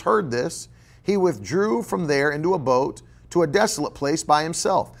Jesus heard this, he withdrew from there into a boat to a desolate place by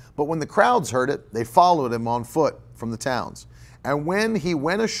himself. But when the crowds heard it, they followed him on foot from the towns. And when he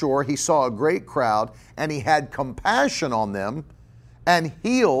went ashore, he saw a great crowd, and he had compassion on them and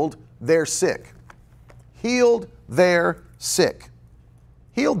healed their sick. Healed their sick.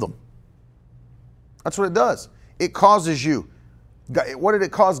 Healed them. That's what it does. It causes you. What did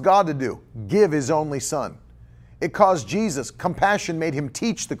it cause God to do? Give his only son. It caused Jesus. Compassion made him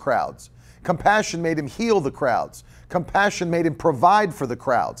teach the crowds. Compassion made him heal the crowds. Compassion made him provide for the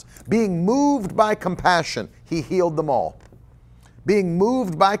crowds. Being moved by compassion, he healed them all. Being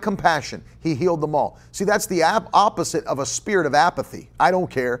moved by compassion, he healed them all. See, that's the opposite of a spirit of apathy. I don't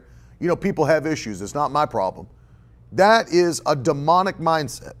care. People have issues. It's not my problem. That is a demonic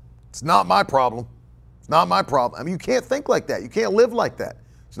mindset. It's not my problem. It's not my problem. You can't think like that. You can't live like that.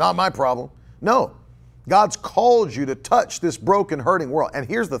 It's not my problem. No. God's called you to touch this broken, hurting world. And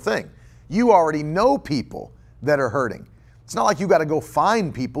here's the thing. You already know people that are hurting. It's not like you got to go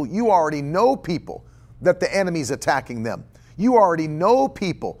find people. You already know people that the enemy's attacking them. You already know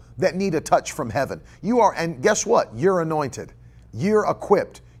people that need a touch from heaven. And guess what? You're anointed. You're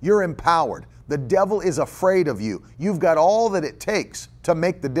equipped. You're empowered. The devil is afraid of you. You've got all that it takes to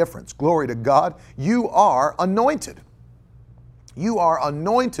make the difference. Glory to God. You are anointed. You are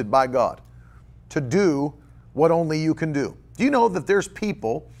anointed by God to do what only you can do. Do you know that there's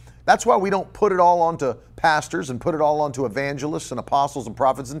people, that's why we don't put it all onto pastors and put it all onto evangelists and apostles and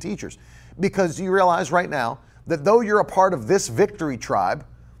prophets and teachers. Because you realize right now that though you're a part of this victory tribe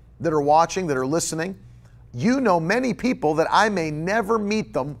that are watching, that are listening, you know many people that I may never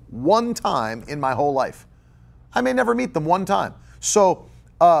meet them one time in my whole life. I may never meet them one time. So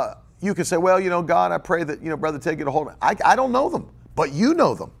you could say, well, God, I pray that, Brother Ted, get a hold of me. I don't know them, but you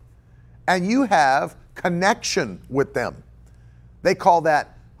know them. And you have connection with them. They call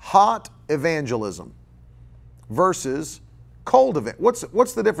that hot evangelism versus cold evangelism.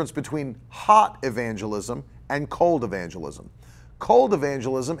 What's the difference between hot evangelism and cold evangelism? Cold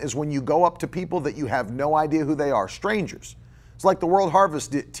evangelism is when you go up to people that you have no idea who they are, strangers. It's like the World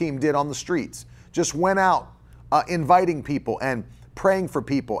Harvest team did on the streets. Just went out inviting people and praying for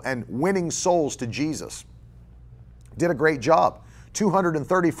people and winning souls to Jesus. Did a great job.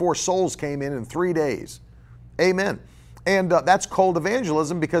 234 souls came in 3 days. Amen. And that's cold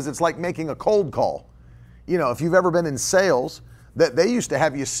evangelism, because it's like making a cold call. You know, if you've ever been in sales, that they used to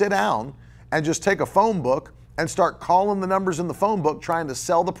have you sit down and just take a phone book and start calling the numbers in the phone book trying to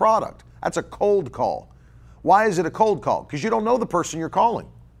sell the product. That's a cold call. Why is it a cold call? Because you don't know the person you're calling.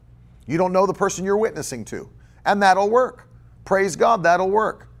 You don't know the person you're witnessing to. And that'll work. Praise God, that'll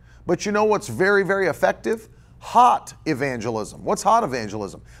work. But you know what's very, very effective? Hot evangelism. What's hot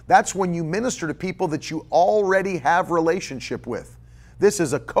evangelism? That's when you minister to people that you already have relationship with. This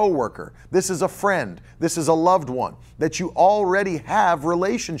is a coworker. This is a friend. This is a loved one that you already have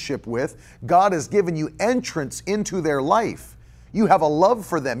relationship with. God has given you entrance into their life. You have a love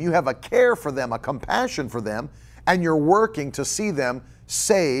for them. You have a care for them, a compassion for them, and you're working to see them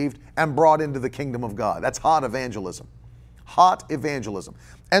saved and brought into the kingdom of God. That's hot evangelism. Hot evangelism.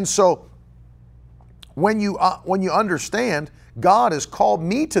 And so when you understand, God has called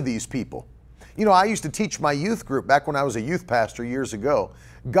me to these people. You know, I used to teach my youth group back when I was a youth pastor years ago.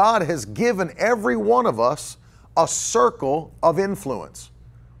 God has given every one of us a circle of influence.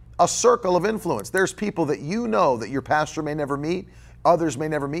 A circle of influence. There's people that you know that your pastor may never meet, others may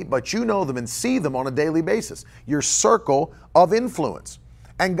never meet, but you know them and see them on a daily basis. Your circle of influence.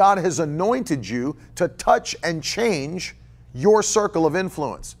 And God has anointed you to touch and change your circle of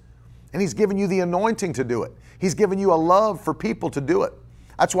influence. And He's given you the anointing to do it. He's given you a love for people to do it.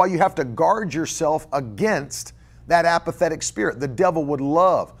 That's why you have to guard yourself against that apathetic spirit. The devil would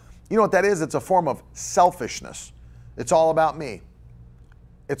love. You know what that is? It's a form of selfishness. It's all about me.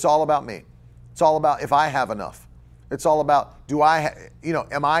 It's all about me. It's all about if I have enough. It's all about,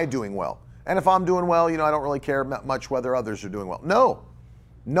 am I doing well? And if I'm doing well, I don't really care much whether others are doing well. No.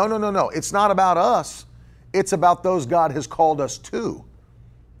 It's not about us. It's about those God has called us to.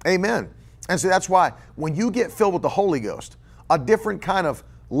 Amen. And so that's why when you get filled with the Holy Ghost, a different kind of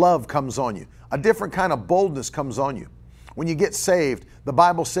love comes on you. A different kind of boldness comes on you. When you get saved, the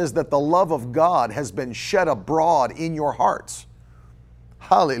Bible says that the love of God has been shed abroad in your hearts.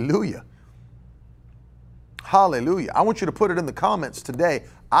 Hallelujah. Hallelujah. I want you to put it in the comments today.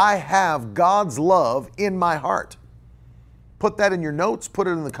 I have God's love in my heart. Put that in your notes. Put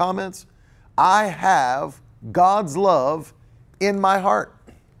it in the comments. I have God's love in my heart.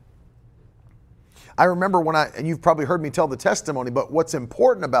 I remember and you've probably heard me tell the testimony, but what's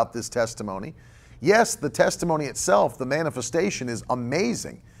important about this testimony, yes, the testimony itself, the manifestation is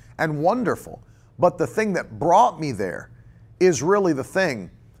amazing and wonderful, but the thing that brought me there is really the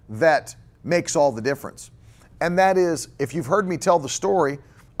thing that makes all the difference. And that is, if you've heard me tell the story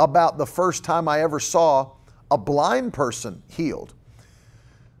about the first time I ever saw a blind person healed,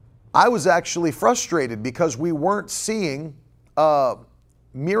 I was actually frustrated because we weren't seeing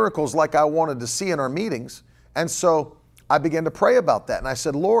miracles like I wanted to see in our meetings. And so I began to pray about that. And I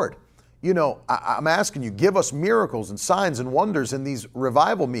said, Lord, I'm asking you, give us miracles and signs and wonders in these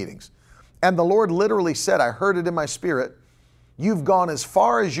revival meetings. And the Lord literally said, I heard it in my spirit, you've gone as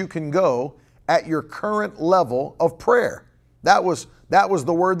far as you can go at your current level of prayer. That was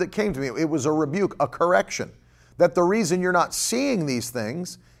the word that came to me. It was a rebuke, a correction, that the reason you're not seeing these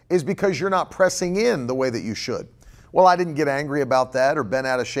things is because you're not pressing in the way that you should. Well, I didn't get angry about that or bent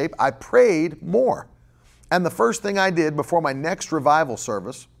out of shape. I prayed more. And the first thing I did before my next revival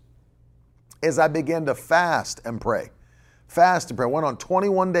service is I began to fast and pray. Fast and pray. I went on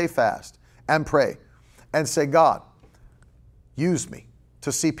 21-day fast and pray and say, God, use me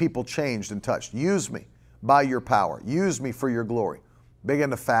to see people changed and touched. Use me by your power. Use me for your glory. Began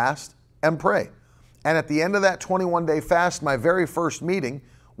to fast and pray. And at the end of that 21-day fast, my very first meeting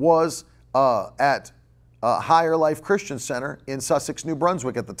was at Higher Life Christian Center in Sussex, New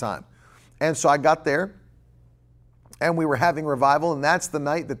Brunswick at the time. And so I got there and we were having revival, and that's the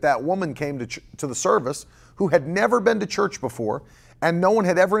night that woman came to the service who had never been to church before, and no one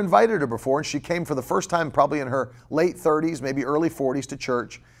had ever invited her before, and she came for the first time probably in her late 30s, maybe early 40s to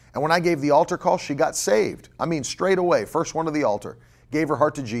church. And when I gave the altar call, she got saved. I mean, straight away, first one to the altar, gave her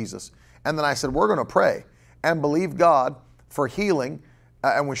heart to Jesus. And then I said, we're going to pray and believe God for healing.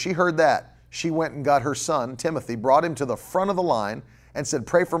 And when she heard that, she went and got her son, Timothy, brought him to the front of the line and said,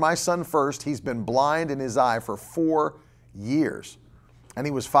 pray for my son first. He's been blind in his eye for 4 years. And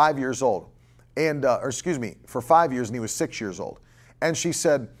he was 5 years old. For 5 years, and he was 6 years old. And she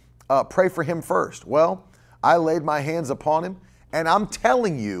said, pray for him first. Well, I laid my hands upon him, and I'm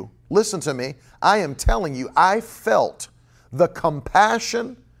telling you, listen to me, I am telling you, I felt the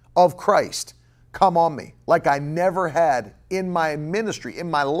compassion of Christ come on me like I never had in my ministry, in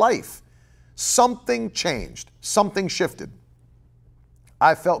my life. Something changed. Something shifted.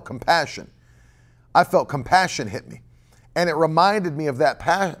 I felt compassion. I felt compassion hit me. And it reminded me of that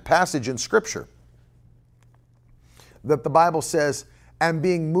passage in Scripture that the Bible says, and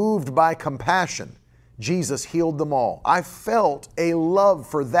being moved by compassion, Jesus healed them all. I felt a love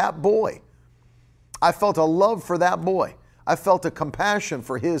for that boy. I felt a love for that boy. I felt a compassion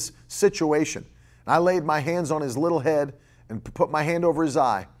for his situation. And I laid my hands on his little head and put my hand over his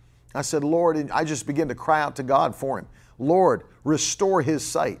eye. I said, Lord, and I just began to cry out to God for him. Lord, restore his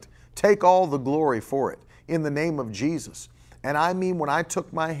sight. Take all the glory for it in the name of Jesus. And I mean, when I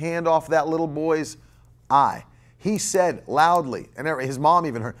took my hand off that little boy's eye, he said loudly, and his mom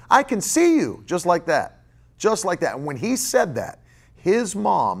even heard, I can see you, just like that. Just like that. And when he said that, his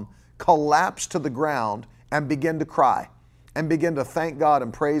mom collapsed to the ground and began to cry and began to thank God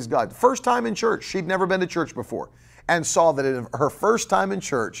and praise God. First time in church. She'd never been to church before, and saw that in her first time in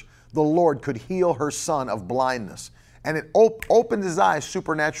church, the Lord could heal her son of blindness. And it opened his eyes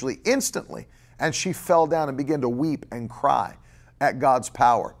supernaturally, instantly, and she fell down and began to weep and cry at God's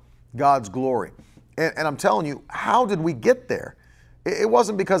power, God's glory. And I'm telling you, how did we get there? It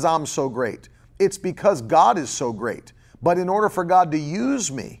wasn't because I'm so great. It's because God is so great. But in order for God to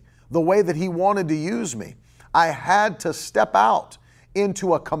use me the way that He wanted to use me, I had to step out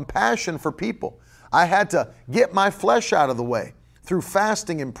into a compassion for people. I had to get my flesh out of the way through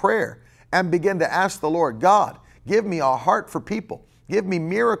fasting and prayer and begin to ask the Lord, God, give me a heart for people. Give me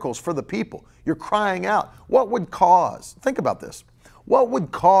miracles for the people. You're crying out. What would cause, think about this, what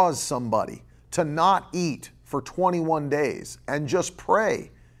would cause somebody to not eat for 21 days and just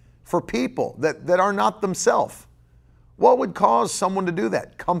pray for people that are not themselves? What would cause someone to do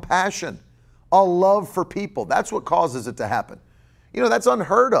that? Compassion, a love for people. That's what causes it to happen. You know, that's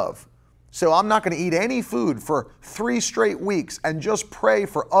unheard of. So I'm not going to eat any food for 3 straight weeks and just pray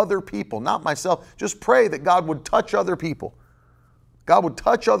for other people, not myself. Just pray that God would touch other people. God would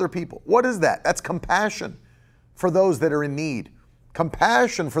touch other people. What is that? That's compassion for those that are in need.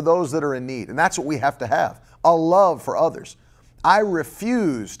 Compassion for those that are in need. And that's what we have to have. A love for others. I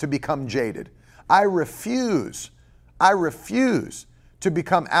refuse to become jaded. I refuse to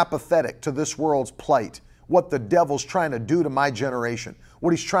become apathetic to this world's plight, what the devil's trying to do to my generation, what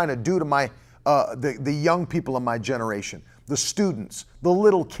he's trying to do to my the young people in my generation, the students, the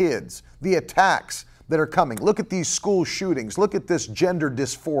little kids, the attacks that are coming. Look at these school shootings. Look at this gender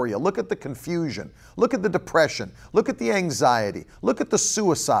dysphoria. Look at the confusion. Look at the depression. Look at the anxiety. Look at the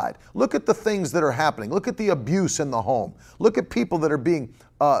suicide. Look at the things that are happening. Look at the abuse in the home. Look at people that are being,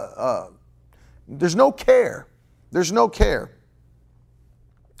 there's no care. There's no care.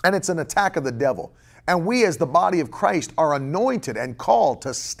 And it's an attack of the devil. And we as the body of Christ are anointed and called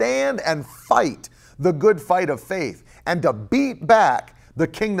to stand and fight the good fight of faith and to beat back the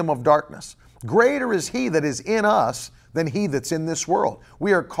kingdom of darkness. Greater is He that is in us than he that's in this world.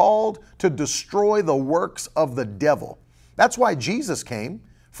 We are called to destroy the works of the devil. That's why Jesus came.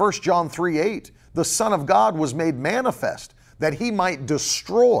 1 John 3:8, the Son of God was made manifest that He might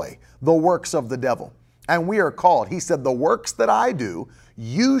destroy the works of the devil. And we are called. He said, the works that I do,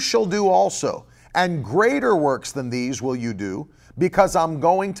 you shall do also. And greater works than these will you do, because I'm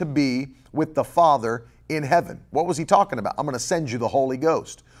going to be with the Father in heaven. What was He talking about? I'm going to send you the Holy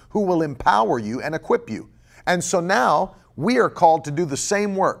Ghost, who will empower you and equip you. And so now we are called to do the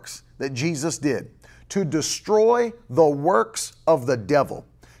same works that Jesus did, to destroy the works of the devil,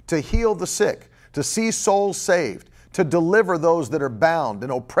 to heal the sick, to see souls saved, to deliver those that are bound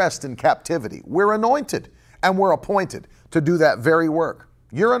and oppressed in captivity. We're anointed and we're appointed to do that very work.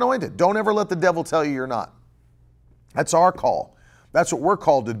 You're anointed. Don't ever let the devil tell you you're not. That's our call. That's what we're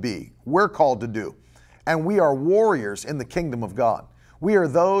called to be. We're called to do. And we are warriors in the kingdom of God. We are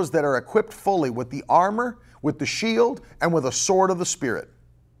those that are equipped fully with the armor, with the shield, and with a sword of the Spirit,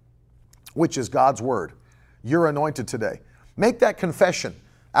 which is God's word. You're anointed today. Make that confession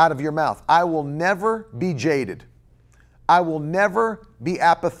out of your mouth. I will never be jaded. I will never be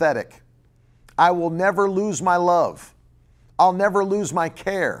apathetic. I will never lose my love. I'll never lose my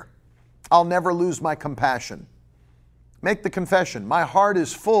care. I'll never lose my compassion. Make the confession. My heart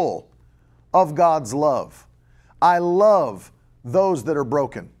is full of God's love. I love those that are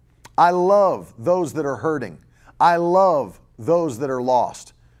broken. I love those that are hurting. I love those that are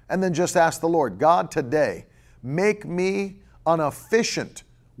lost. And then just ask the Lord, God, today, make me an efficient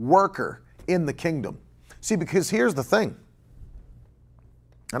worker in the kingdom. See, because here's the thing,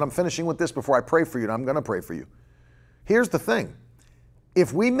 and I'm finishing with this before I pray for you, and I'm going to pray for you. Here's the thing.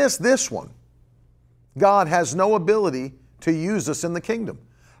 If we miss this one, God has no ability to use us in the kingdom.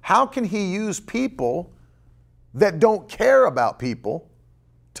 How can He use people that don't care about people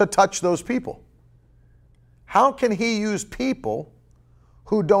to touch those people? How can He use people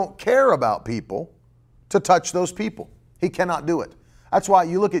who don't care about people to touch those people? He cannot do it. That's why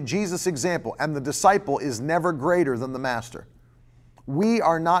you look at Jesus' example, and the disciple is never greater than the master. We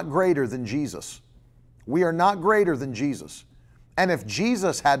are not greater than Jesus. We are not greater than Jesus. And if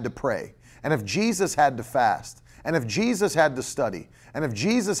Jesus had to pray, and if Jesus had to fast, and if Jesus had to study, and if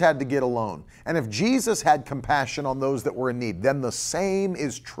Jesus had to get alone, and if Jesus had compassion on those that were in need, then the same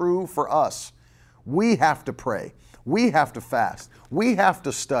is true for us. We have to pray. We have to fast. We have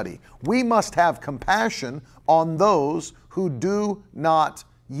to study. We must have compassion on those who do not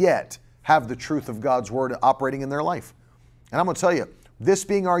yet have the truth of God's word operating in their life. And I'm going to tell you, this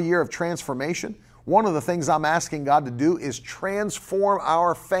being our year of transformation, one of the things I'm asking God to do is transform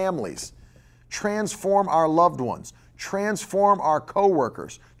our families, transform our loved ones, transform our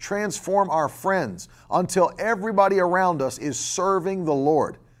coworkers, transform our friends until everybody around us is serving the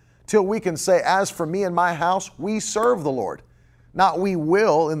Lord. Till we can say, as for me and my house, we serve the Lord. Not we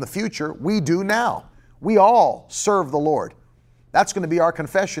will in the future, we do now. We all serve the Lord. That's going to be our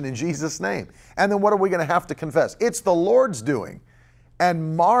confession in Jesus' name. And then what are we going to have to confess? It's the Lord's doing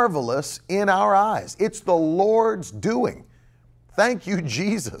and marvelous in our eyes. It's the Lord's doing. Thank you,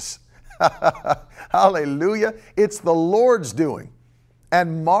 Jesus. Hallelujah. It's the Lord's doing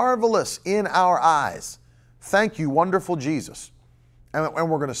and marvelous in our eyes. Thank you, wonderful Jesus. And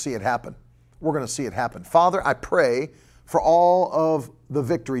we're going to see it happen. We're going to see it happen. Father, I pray for all of the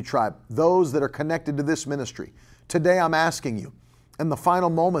Victory Tribe, those that are connected to this ministry. Today I'm asking you, in the final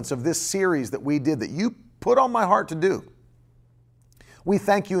moments of this series that we did, that you put on my heart to do, we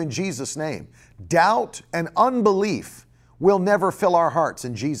thank you in Jesus' name. Doubt and unbelief will never fill our hearts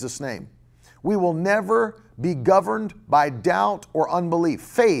in Jesus' name. We will never be governed by doubt or unbelief.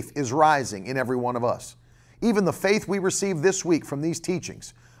 Faith is rising in every one of us. Even the faith we received this week from these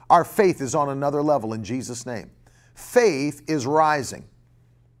teachings, our faith is on another level in Jesus' name. Faith is rising.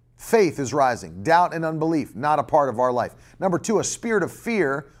 Faith is rising. Doubt and unbelief, not a part of our life. Number two, a spirit of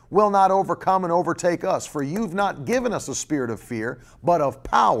fear will not overcome and overtake us. For you've not given us a spirit of fear, but of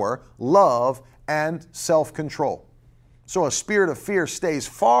power, love, and self-control. So a spirit of fear stays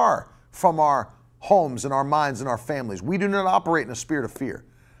far from our homes and our minds and our families. We do not operate in a spirit of fear.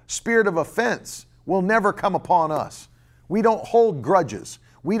 Spirit of offense will never come upon us. We don't hold grudges.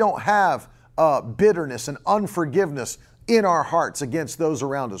 We don't have bitterness and unforgiveness in our hearts against those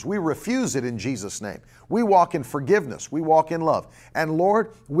around us. We refuse it in Jesus' name. We walk in forgiveness. We walk in love. And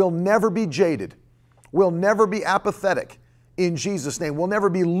Lord, we'll never be jaded. We'll never be apathetic in Jesus' name. We'll never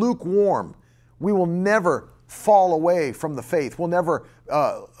be lukewarm. We will never fall away from the faith. We'll never,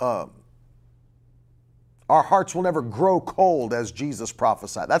 our hearts will never grow cold as Jesus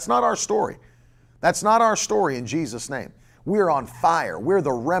prophesied. That's not our story. That's not our story in Jesus' name. We're on fire. We're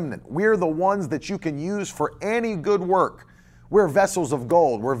the remnant. We're the ones that you can use for any good work. We're vessels of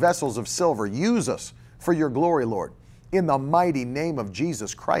gold. We're vessels of silver. Use us for your glory, Lord. In the mighty name of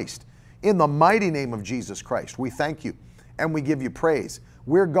Jesus Christ. In the mighty name of Jesus Christ, we thank you and we give you praise.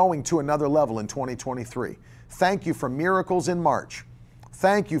 We're going to another level in 2023. Thank you for miracles in March.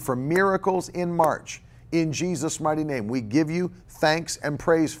 Thank you for miracles in March. In Jesus' mighty name, we give you thanks and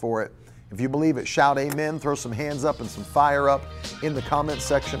praise for it. If you believe it, shout amen. Throw some hands up and some fire up in the comment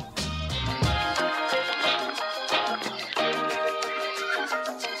section.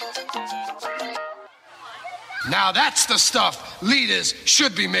 Now that's the stuff leaders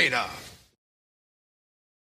should be made of.